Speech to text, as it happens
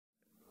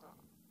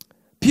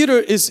Peter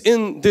is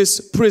in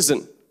this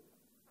prison.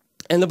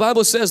 And the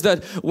Bible says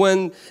that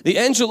when the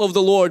angel of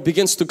the Lord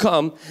begins to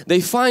come,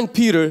 they find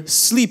Peter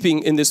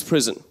sleeping in this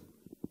prison.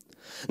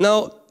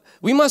 Now,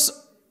 we must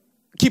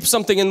keep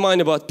something in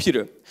mind about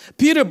Peter.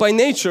 Peter by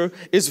nature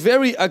is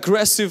very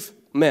aggressive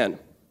man.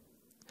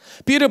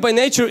 Peter by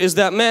nature is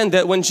that man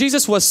that when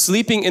Jesus was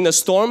sleeping in a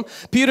storm,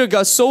 Peter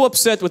got so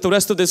upset with the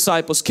rest of the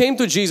disciples, came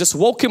to Jesus,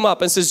 woke him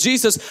up and says,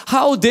 Jesus,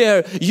 how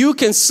dare you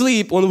can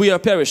sleep when we are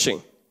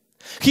perishing?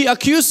 He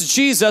accused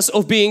Jesus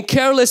of being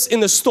careless in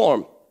the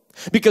storm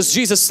because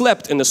Jesus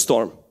slept in the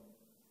storm.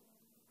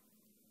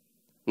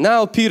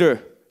 Now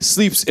Peter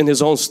sleeps in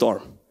his own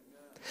storm.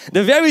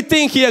 The very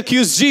thing he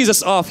accused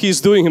Jesus of,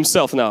 he's doing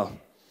himself now.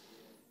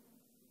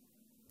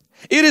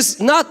 It is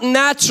not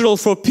natural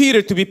for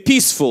Peter to be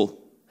peaceful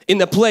in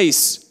the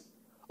place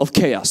of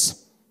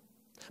chaos.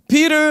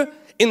 Peter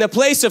in the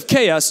place of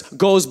chaos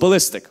goes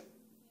ballistic.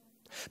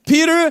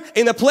 Peter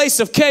in the place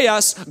of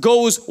chaos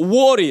goes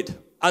worried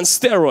on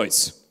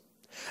steroids,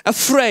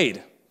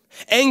 afraid,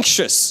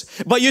 anxious.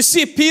 But you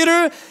see,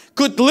 Peter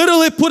could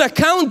literally put a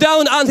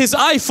countdown on his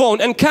iPhone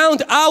and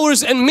count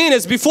hours and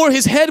minutes before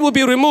his head would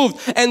be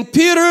removed, and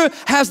Peter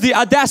has the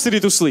audacity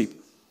to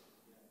sleep.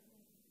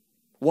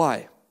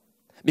 Why?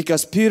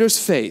 Because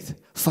Peter's faith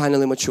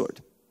finally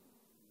matured.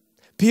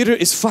 Peter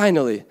is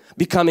finally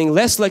becoming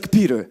less like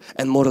Peter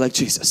and more like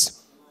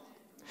Jesus.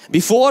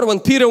 Before, when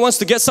Peter wants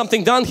to get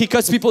something done, he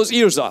cuts people's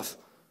ears off.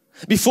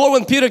 Before,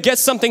 when Peter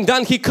gets something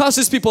done, he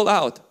cusses people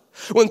out.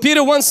 When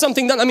Peter wants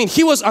something done, I mean,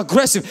 he was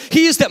aggressive.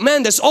 He is that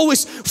man that's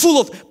always full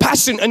of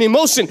passion and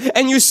emotion.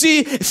 And you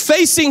see,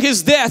 facing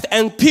his death,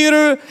 and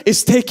Peter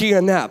is taking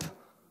a nap.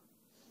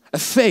 A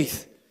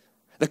faith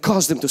that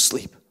caused him to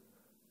sleep.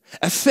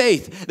 A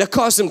faith that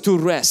caused him to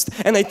rest.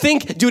 And I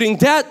think during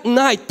that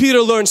night,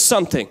 Peter learned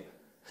something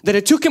that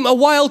it took him a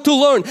while to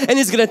learn, and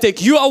it's going to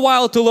take you a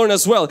while to learn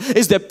as well,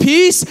 is that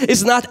peace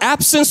is not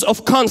absence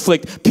of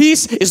conflict.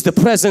 Peace is the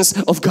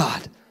presence of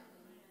God.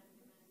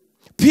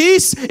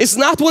 Peace is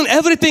not when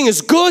everything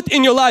is good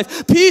in your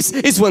life. Peace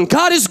is when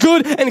God is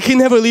good and He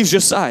never leaves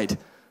your side.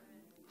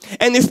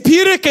 And if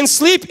Peter can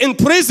sleep in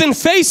prison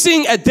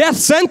facing a death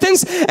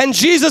sentence, and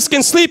Jesus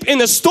can sleep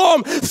in a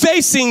storm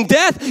facing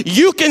death,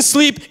 you can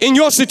sleep in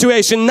your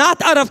situation,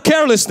 not out of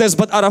carelessness,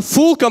 but out of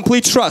full,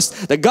 complete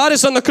trust that God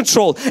is under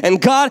control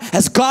and God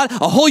has got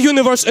a whole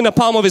universe in the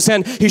palm of His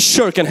hand. He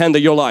sure can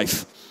handle your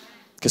life.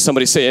 Can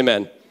somebody say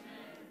amen?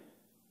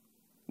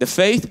 The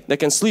faith that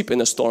can sleep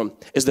in a storm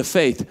is the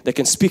faith that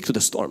can speak to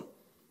the storm.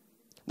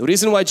 The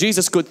reason why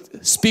Jesus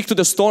could speak to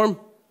the storm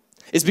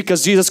is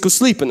because Jesus could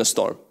sleep in the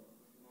storm.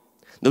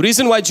 The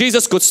reason why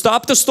Jesus could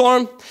stop the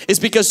storm is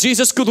because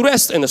Jesus could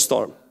rest in the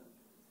storm.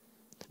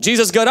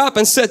 Jesus got up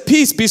and said,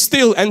 peace, be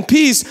still. And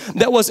peace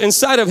that was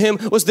inside of Him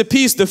was the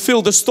peace that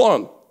filled the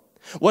storm.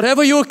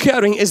 Whatever you're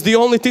carrying is the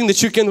only thing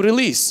that you can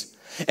release.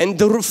 And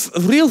the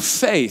real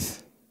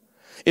faith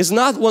is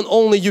not when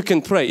only you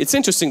can pray. It's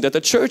interesting that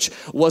the church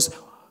was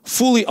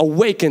fully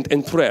awakened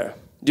in prayer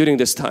during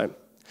this time.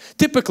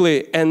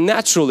 Typically and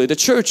naturally, the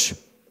church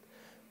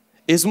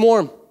is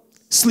more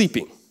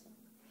sleeping.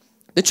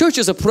 The church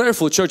is a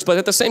prayerful church, but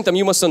at the same time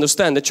you must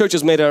understand the church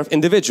is made out of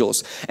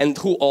individuals and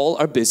who all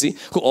are busy,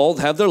 who all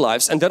have their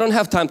lives, and they don't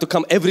have time to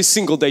come every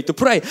single day to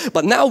pray.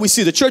 But now we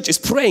see the church is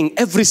praying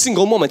every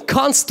single moment.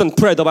 Constant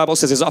prayer, the Bible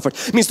says, is offered.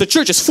 It means the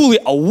church is fully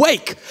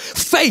awake.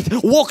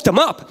 Faith woke them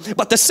up,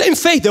 but the same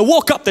faith that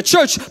woke up the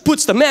church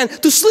puts the man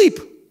to sleep.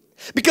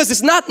 Because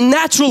it's not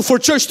natural for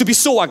church to be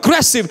so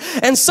aggressive,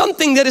 and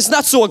something that is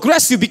not so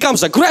aggressive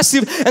becomes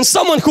aggressive, and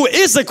someone who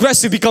is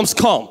aggressive becomes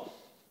calm.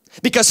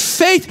 Because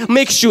faith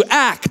makes you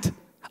act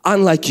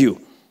unlike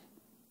you.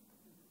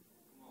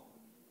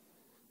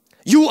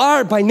 You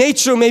are by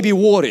nature maybe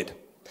worried.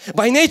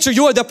 By nature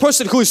you are the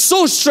person who is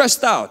so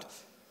stressed out.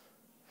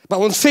 But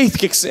when faith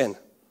kicks in,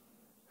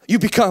 you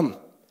become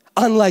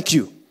unlike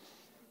you.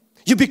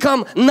 You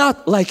become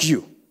not like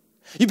you.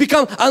 You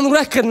become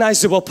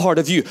unrecognizable part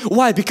of you.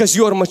 Why? Because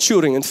you are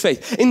maturing in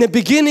faith. In the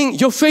beginning,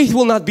 your faith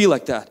will not be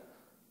like that.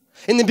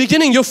 In the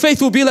beginning, your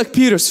faith will be like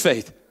Peter's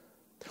faith.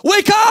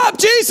 Wake up,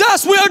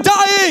 Jesus, we are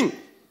dying.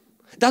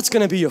 That's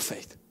going to be your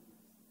faith.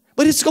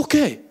 But it's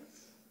okay.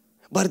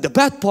 But the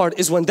bad part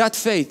is when that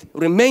faith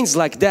remains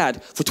like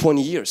that for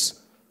 20 years.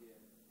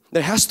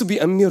 There has to be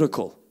a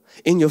miracle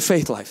in your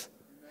faith life.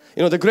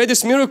 You know, the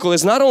greatest miracle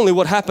is not only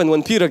what happened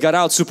when Peter got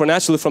out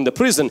supernaturally from the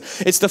prison.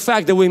 It's the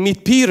fact that we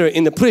meet Peter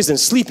in the prison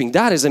sleeping.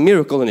 That is a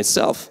miracle in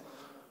itself.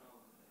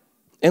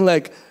 And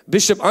like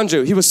Bishop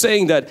Andrew, he was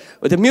saying that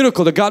the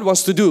miracle that God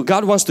wants to do,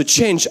 God wants to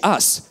change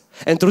us.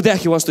 And through that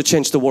He wants to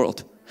change the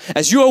world.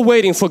 As you are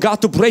waiting for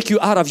God to break you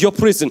out of your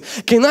prison,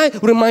 can I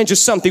remind you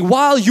something?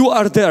 While you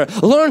are there,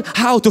 learn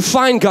how to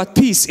find God's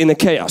peace in the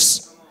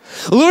chaos.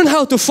 Learn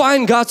how to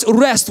find God's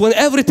rest when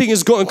everything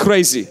is going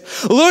crazy.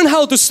 Learn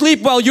how to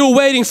sleep while you're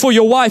waiting for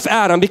your wife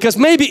Adam, because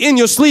maybe in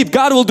your sleep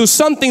God will do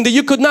something that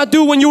you could not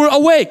do when you were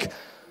awake.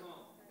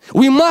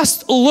 We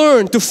must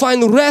learn to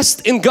find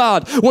rest in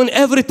God when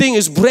everything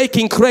is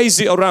breaking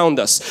crazy around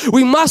us.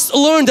 We must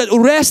learn that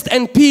rest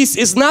and peace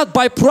is not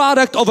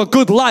byproduct of a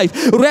good life.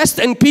 Rest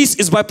and peace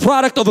is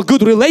byproduct of a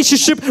good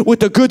relationship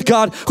with a good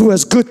God who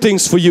has good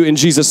things for you in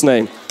Jesus'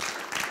 name.